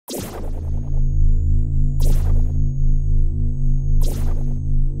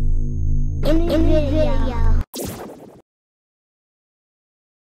What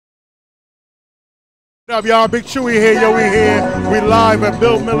up, y'all? Big Chewy here, yo, we here. We live at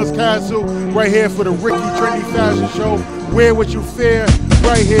Bill Miller's Castle, right here for the Ricky Trendy Fashion Show. Wear what you fear,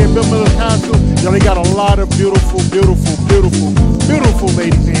 right here at Bill Miller's Castle. Yo, they got a lot of beautiful, beautiful, beautiful, beautiful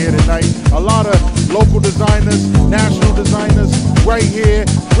ladies in here tonight. A lot of local designers, national designers, right here.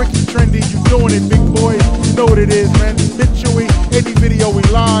 Ricky Trendy, you doing it, big boy. You know what it is, man. Big Chewy, any video, we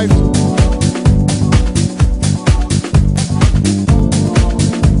live.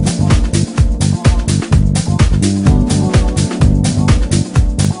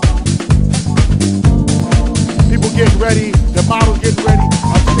 Getting ready, the model's getting ready.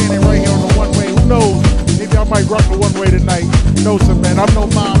 I'm standing right here on the one-way. Who knows? Maybe I might rock the one-way tonight. You know some man. I'm no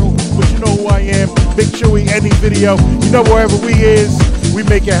model, but you know who I am. Big Chewy, any video. You know wherever we is, we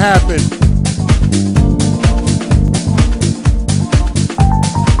make it happen.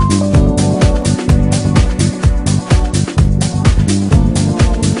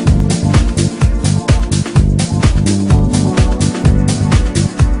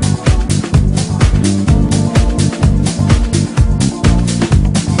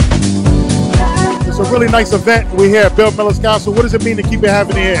 Really nice event. We're here at Bill Miller's Castle. What does it mean to keep it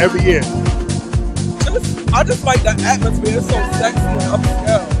happening here every year? I just like the atmosphere. It's so sexy and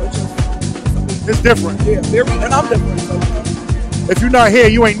upscale. It's different. Yeah, and I'm different. So, if you're not here,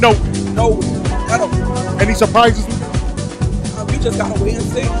 you ain't know. No, I don't. Any surprises? We just gotta wait and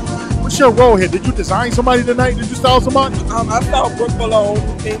see. What's your role here? Did you design somebody tonight? Did you style somebody? I styled Brooke, Villone,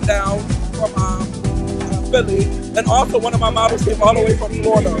 who came down from Philly, and also one of my models came all the way from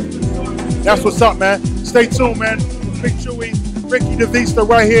Florida. That's what's up, man. Stay tuned, man. Big Chewy, Ricky DeVista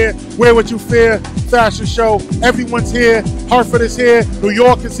right here. Wear What You Fear fashion show. Everyone's here. Hartford is here. New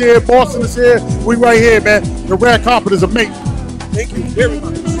York is here. Boston is here. We right here, man. The red carpet is amazing. Thank you very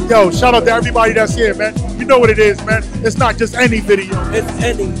much. Yo, shout out to everybody that's here, man. You know what it is, man. It's not just any video. It's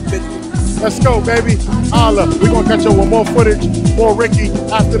any video. Let's go, baby. Holla. We're going to catch up with more footage, more Ricky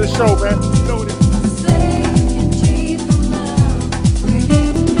after the show, man. You know what it is.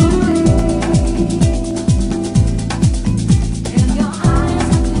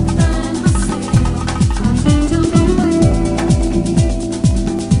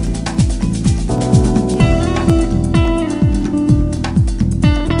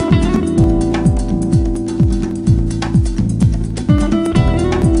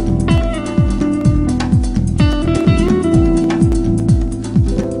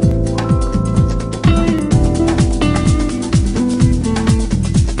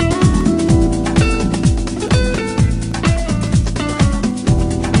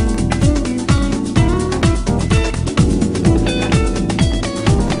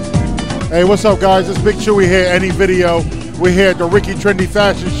 Hey, what's up, guys? It's Big Chewy here, any video. We're here at the Ricky Trendy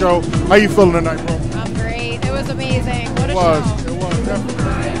Fashion Show. How you feeling tonight, bro? I'm great. It was amazing. What a show. It was,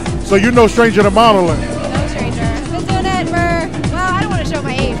 definitely. So you're no stranger to modeling? No stranger. I've been doing it for, well, I don't want to show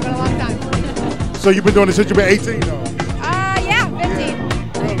my age, but a long time. So you've been doing this since you've been 18, though? Yeah,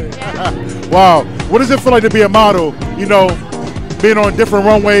 15. Really? Yeah. Wow. What does it feel like to be a model? You know, being on different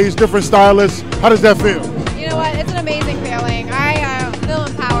runways, different stylists. How does that feel? You know what? It's an amazing feeling. I feel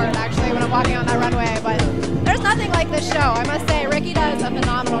empowered, actually, when I'm walking on that runway, but there's nothing like this show. I must say, Ricky does a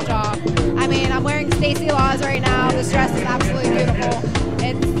phenomenal job. I mean, I'm wearing STACEY Laws right now. This dress is absolutely beautiful.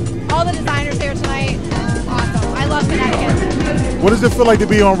 It's all the designers here tonight. Awesome. I love Connecticut. What does it feel like to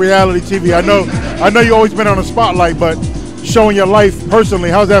be on reality TV? I know you've always been on the spotlight, but showing your life personally,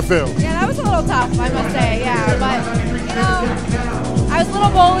 how's that feel? Yeah, that was a little tough, I must say, yeah. But, you know, I was a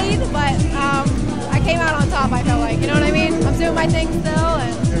little bullied, but I came out on top, I felt like. You know what I mean? I'm doing my thing still,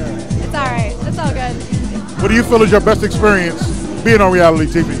 and it's all right. It's all good. What do you feel is your best experience being on reality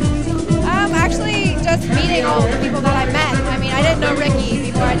TV? Actually, just meeting all the people that I met. I mean, I didn't know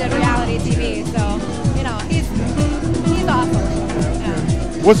Ricky before I did reality TV, so, you know, he's awesome. Yeah.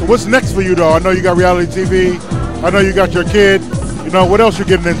 What's next for you, though? I know you got reality TV. I know you got your kid. You know, what else you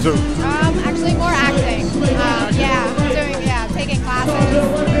getting into? Actually, more acting. Taking classes.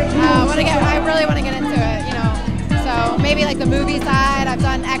 I really want to get into it, you know. So maybe like the movie side. I've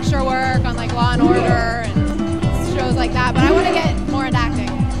done extra work on like Law and Order and shows like that, but I want to get more into acting.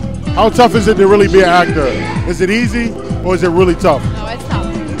 How tough is it to really be an actor? Is it easy or is it really tough? No, it's tough.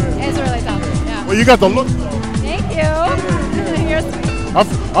 It's really tough. Yeah. Well, you got the look. Thank you. You're sweet. I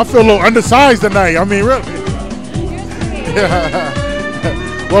feel a little undersized tonight. I mean, really. You're sweet.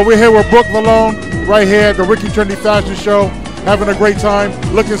 Well, we're here with Brooke Villone, right here at the Ricky Trendy Fashion Show, having a great time,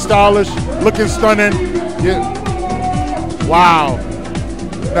 looking stylish, looking stunning. Yeah. Wow.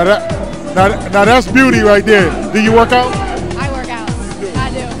 Now that's beauty right there. Do you work out? I work out. I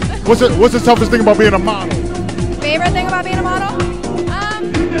do. What's the toughest thing about being a model? Favorite thing about being a model?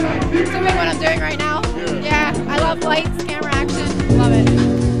 Doing what I'm doing right now. Yeah, I love lights, camera action, love it.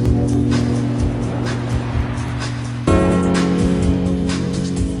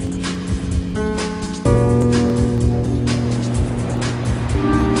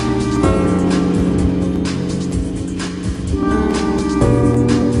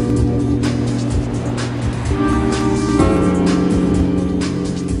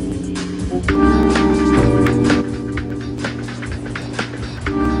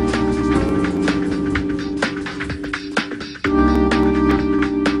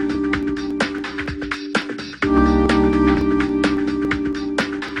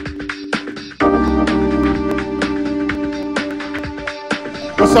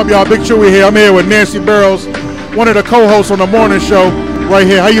 What's up, y'all? Big Chewy here. I'm here with Nancy Barrows, one of the co-hosts on the morning show right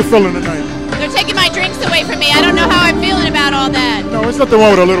here. How you feeling tonight? They're taking my drinks away from me. I don't know how I'm feeling about all that. No, it's nothing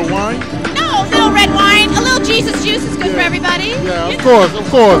wrong with a little wine. No, a little red wine, a little Jesus juice is good for everybody. Yeah, of course.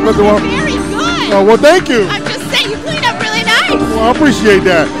 Nothing wrong. Very good. Oh, well, thank you. I'm just saying, you cleaned up really nice. Well, I appreciate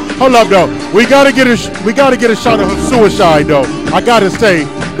that. Hold up, though. We gotta get a shot of her suicide, though. I gotta say.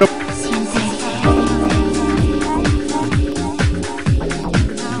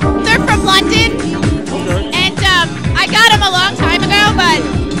 They're from London, and I got them a long time ago, but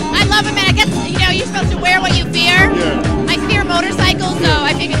I love them, and I guess, you know, you're supposed to wear what you fear. Yeah. I fear motorcycles, so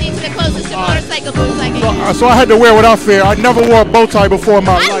I figured these are the closest to motorcycle boots I can get. So I had to wear what I fear. I never wore a bow tie before in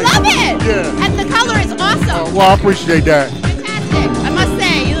my life. I love it! Yeah. And the color is awesome. Well, I appreciate that. Fantastic, I must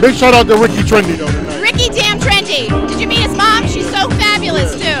say. You Big shout out to Ricky Trendy, though, tonight. Ricky damn Trendy. Did you meet his mom? She's so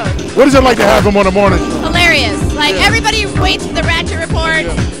fabulous, too. What is it like to have him on the morning show? Hilarious. Like, everybody waits for the Ratchet Report,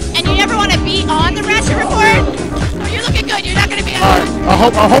 and you never want to be on the Ratchet Report. Oh, you're looking good. You're not going to be on. I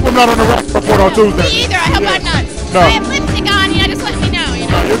hope I'm not on the Ratchet Report on Tuesday. Me either. I hope I'm not. No. I have lipstick on, you know, just let me know, you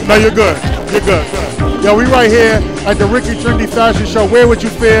know. No, you're good. You're good. Yo, we right here at the Ricky Trendy Fashion Show. Wear what you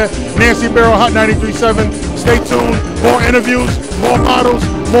fear. Nancy Barrow, Hot 93.7. Stay tuned. More interviews, more models,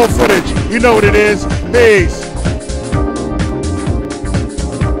 more footage. You know what it is. Peace.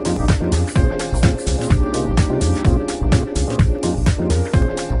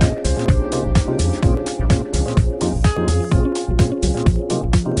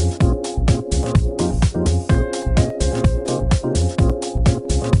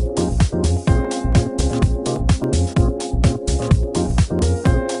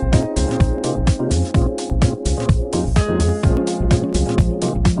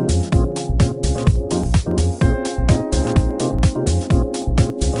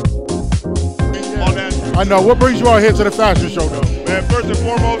 I know. What brings you out here to the fashion show, though? Man, first and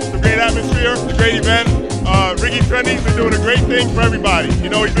foremost, the great atmosphere, the great event. Ricky Trendy's been doing a great thing for everybody. You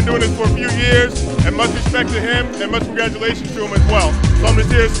know, he's been doing this for a few years, and much respect to him, and much congratulations to him as well. So I'm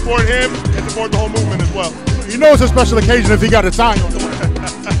just here to support him and support the whole movement as well. You know it's a special occasion if he got a tie on.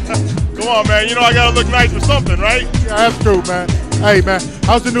 Come on, man. You know I gotta look nice for something, right? Yeah, that's true, man. Hey, man,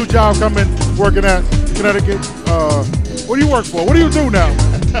 how's the new job coming, working at Connecticut? What do you work for? What do you do now?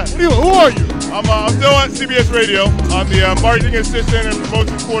 Who are you? I'm still at CBS Radio. I'm the marketing assistant and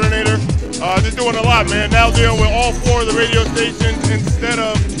promotions coordinator. Just doing a lot, man. Now dealing with all 4 of the radio stations instead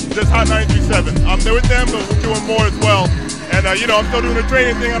of just Hot 93.7. I'm there with them, but we're doing more as well. And, you know, I'm still doing the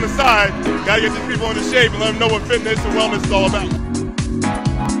training thing on the side. Gotta get these people into shape and let them know what fitness and wellness is all about.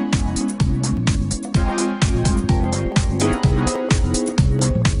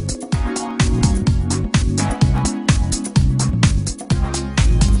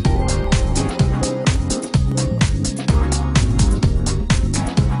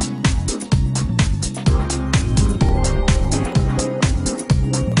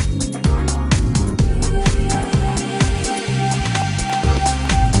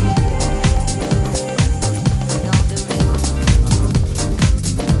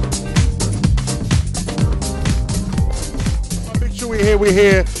 We're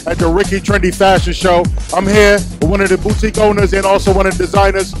here at the Ricky Trendy Fashion Show. I'm here with one of the boutique owners and also one of the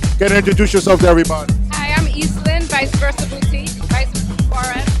designers. Can you introduce yourself to everybody? Hi, I'm Eastlyn, Vice Versa Boutique, Vice Versa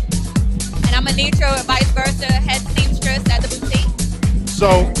Suarez. And I'm Anitra, Vice Versa Head Seamstress at the boutique.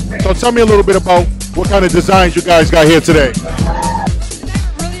 So tell me a little bit about what kind of designs you guys got here today.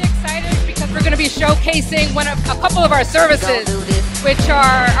 I'm really excited because we're going to be showcasing a couple of our services, which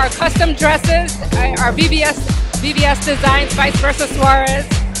are our custom dresses, our VVS Designs, Vice Versa Suarez.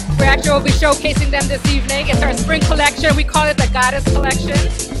 We actually will be showcasing them this evening. It's our spring collection. We call it the Goddess Collection.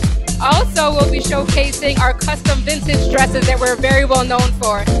 Also, we'll be showcasing our custom vintage dresses that we're very well known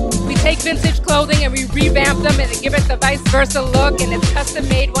for. We take vintage clothing and we revamp them and give it the Vice Versa look, and it's custom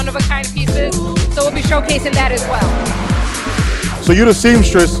made, one-of-a-kind pieces. So we'll be showcasing that as well. So you're the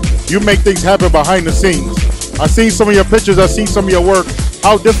seamstress. You make things happen behind the scenes. I seen some of your pictures. I seen some of your work.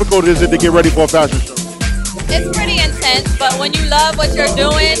 How difficult is it to get ready for a fashion show? It's pretty intense, but when you love what you're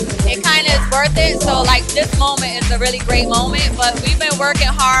doing, it kind of is worth it. So like this moment is a really great moment, but we've been working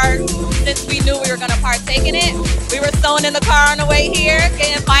hard since we knew we were going to partake in it. We were sewing in the car on the way here,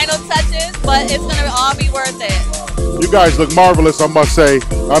 getting final touches, but it's going to all be worth it. You guys look marvelous, I must say.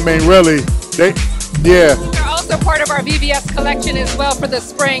 I mean, really, yeah. They're also part of our VVS collection as well for the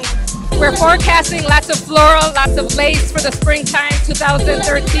spring. We're forecasting lots of floral, lots of lace for the springtime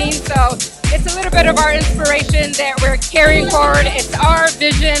 2013. So it's a little bit of our inspiration that we're carrying forward. It's our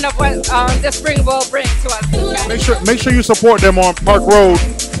vision of what this spring will bring to us. Make sure you support them on Park Road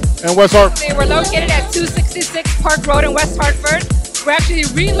in West Hartford. We're located at 266 Park Road in West Hartford. We're actually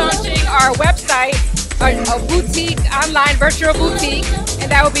relaunching our website, a boutique, online virtual boutique, and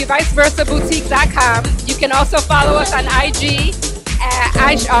that will be viceversaboutique.com. You can also follow us on IG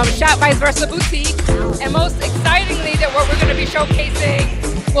at Shop Vice Versa Boutique. And most excitingly, that what we're going to be showcasing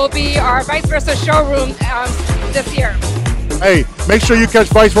will be our Vice Versa showroom this year. Hey, make sure you catch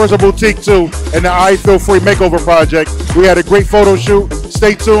Vice Versa Boutique too and the I Feel Free Makeover Project. We had a great photo shoot.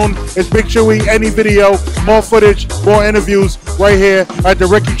 Stay tuned. It's Big Chewy, any video, more footage, more interviews right here at the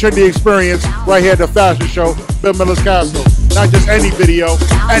Ricky Trendy Experience, right here at the fashion show, Bill Miller's Castle. Not just any video,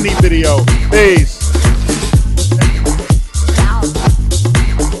 any video. Peace.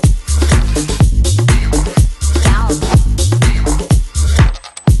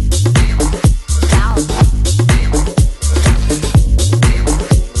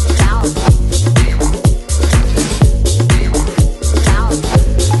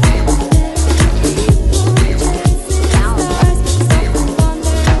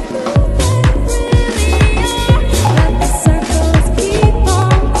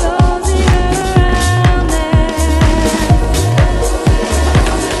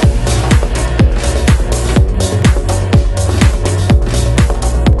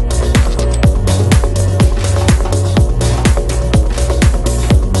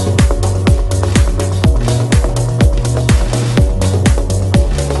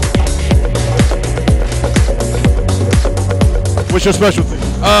 What's your specialty?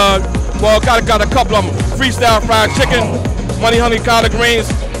 Well, got a couple of them. Freestyle fried chicken, money honey collard greens,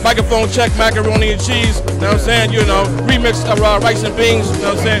 microphone check macaroni and cheese, you know what I'm saying? You know, remix rice and beans, you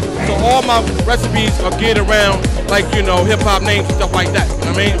know what I'm saying? So all my recipes are geared around, like, you know, hip hop names and stuff like that, you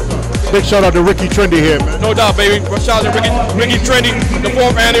know what I mean? Big shout out to Ricky Trendy here, man. No doubt, baby. Shout out to Ricky Trendy, the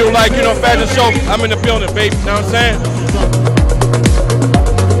 4th annual, like, you know, fashion show. I'm in the building, baby, you know what I'm saying?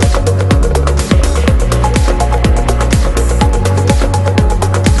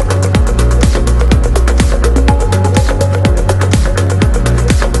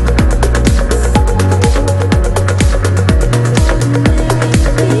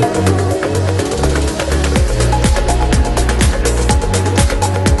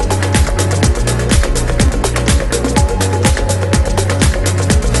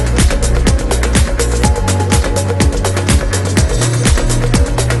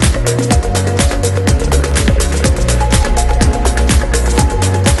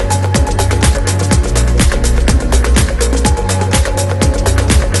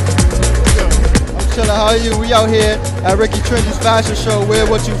 How are you? We out here at Ricky Trendy's fashion show. Wear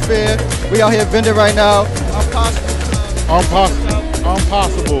what you fear. We out here vending right now.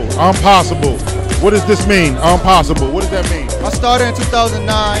 Impossible. What does this mean? Impossible. What does that mean? I started in 2009.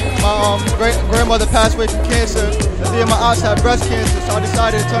 My grandmother passed away from cancer. And then my aunts had breast cancer, so I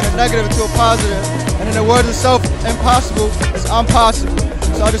decided to turn a negative into a positive. And in the words itself, impossible is impossible.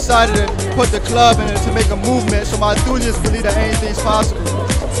 So I decided to put the club in it to make a movement so my enthusiasts believe that anything's possible.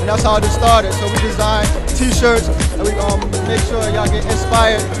 And that's how it started. So we designed t-shirts and we make sure y'all get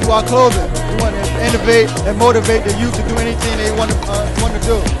inspired through our clothing. We want to innovate and motivate the youth to do anything they want to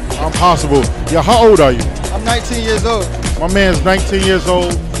do. Impossible. Yeah, how old are you? I'm 19 years old. My man's 19 years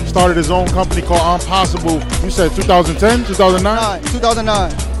old, started his own company called Impossible. You said 2010, 2009?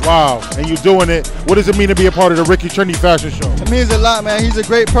 2009. Wow, and you're doing it. What does it mean to be a part of the Ricky Trendy fashion show? It means a lot, man. He's a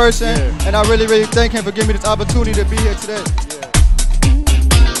great person, and I really, really thank him for giving me this opportunity to be here today.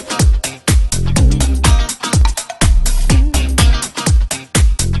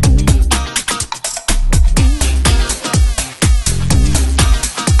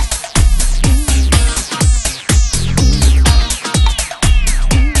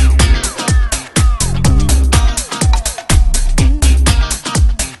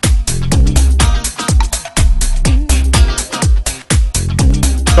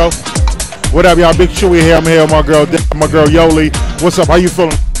 What up, y'all? Big Chewy here. I'm here with my girl Yoli. What's up? How you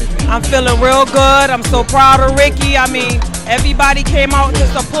feeling? I'm feeling real good. I'm so proud of Ricky. I mean, everybody came out to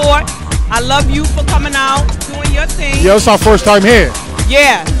support. I love you for coming out, doing your thing. Yeah, it's our first time here.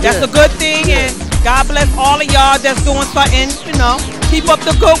 Yeah, that's a good thing, and God bless all of y'all that's doing something, you know. Keep up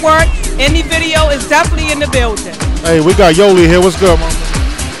the good work. Any video is definitely in the building. Hey, we got Yoli here. What's good, mama?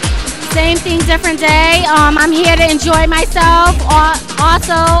 Same thing, different day. I'm here to enjoy myself.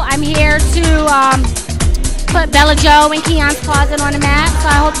 Also, I'm here to put Bella Joe and Keon's Closet on the map. So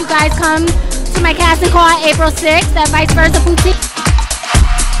I hope you guys come to my casting call April 6th at Vice Versa Boutique.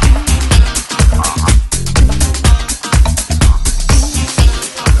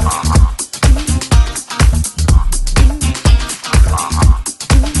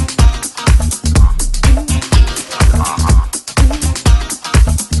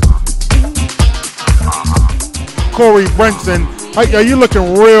 Corey Brenson, are you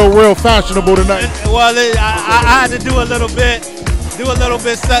looking real fashionable tonight? Well, I had to do a little bit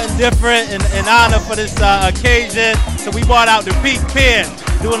something different in honor for this occasion. So we brought out the pink pants,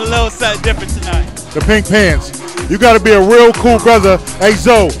 doing a little something different tonight. The pink pants. You got to be a real cool brother. Hey,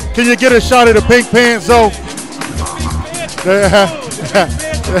 Zoe, can you get a shot of the pink pants, Zoe?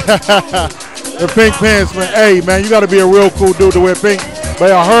 The pink pants, man. Hey, man, you got to be a real cool dude to wear pink.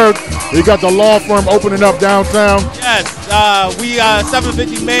 But I heard you got the law firm opening up downtown. Yes, we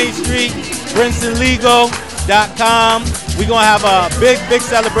 750 Main Street, BrinsonLegal.com. We're going to have a big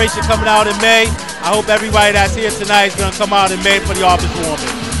celebration coming out in May. I hope everybody that's here tonight is going to come out in May for the office warming.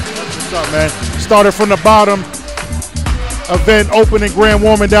 What's up, man? Started from the bottom. Event opening, grand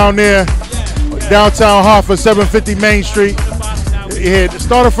warming down there. Downtown Hartford, 750 Main Street. Yeah,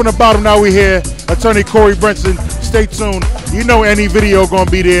 started from the bottom, now we here. Attorney Corey Brenson, stay tuned. You know any video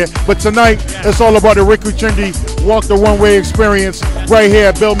gonna be there. But tonight, it's all about the Ricky Trendy Walk the One-Way experience right here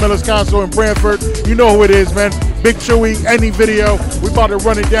at Bill Miller's Castle in Branford. You know who it is, man. Big Chewy, any video. We about to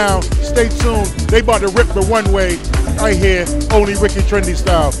run it down. Stay tuned. They about to rip the one-way right here, only Ricky Trendy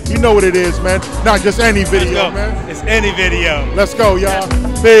style. You know what it is, man. Not just any video, man. It's any video. Let's go, y'all.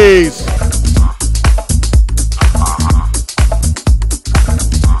 Peace.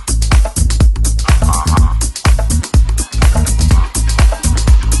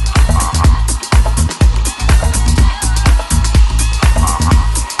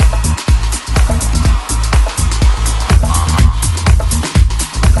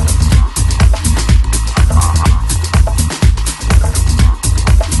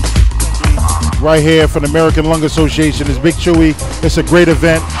 Right here from the American Lung Association is Big Chewy. It's a great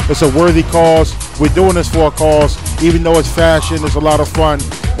event. It's a worthy cause. We're doing this for a cause. Even though it's fashion, it's a lot of fun.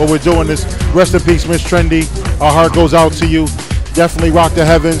 But we're doing this. Rest in peace, Miss Trendy. Our heart goes out to you. Definitely rock the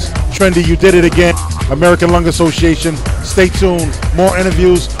heavens. Trendy, you did it again. American Lung Association. Stay tuned. More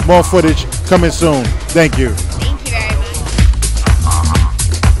interviews, more footage coming soon. Thank you.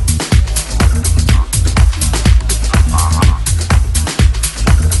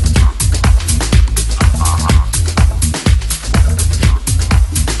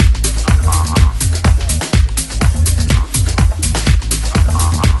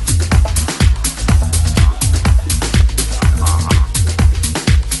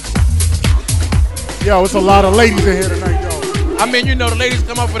 Yo, it's a lot of ladies in here tonight, though. I mean, you know, the ladies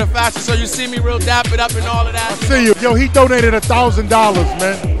come up for the fashion, so you see me real dap it up and all of that. I see you. Yo, he donated $1,000,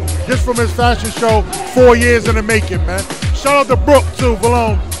 man, just from his fashion show, 4 years in the making, man. Shout out to Brooke, too,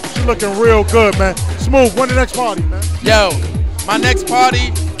 Villone. She looking real good, man. Smooth, when the next party, man? Yo, my next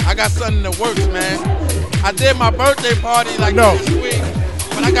party, I got something in the works, man. I did my birthday party like this week,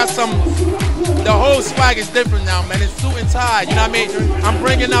 but I got some, the whole swag is different now, man. It's suit and tie, you know what I mean? I'm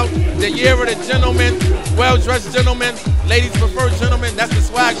bringing out the year of the gentleman, well-dressed gentleman, ladies prefer gentlemen. That's the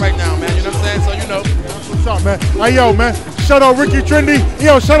swag right now, man, you know what I'm saying? So, you know. What's up, man? Hey, yo, man, shout out Ricky Trendy.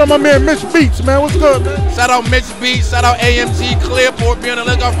 Yo, shout out my man Mitch Beats, man. What's good, man? Shout out Mitch Beats, shout out AMG Clearport, be on the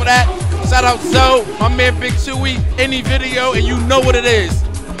lookout for that. Shout out Zoe, my man Big Chewy, any video, and you know what it is.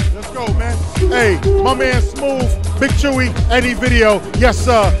 Let's go, man. Hey, my man Smooth, Big Chewy, any video. Yes,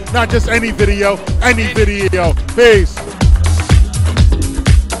 sir. Not just any video, any video. Peace.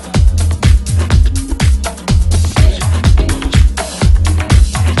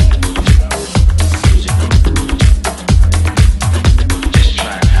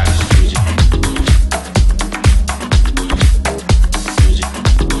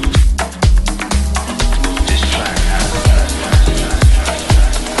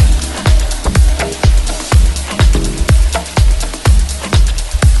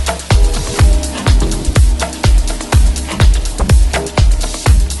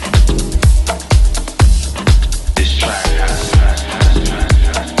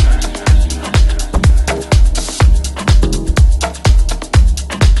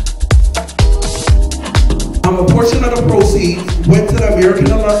 A portion of the proceeds went to the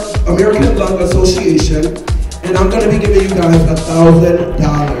American Lung Association, and I'm going to be giving you guys $1,000.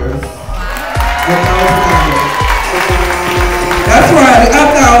 $1,000. That's right,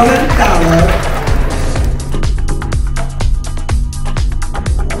 $1,000.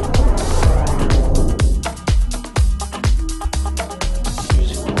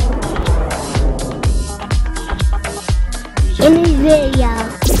 In this video,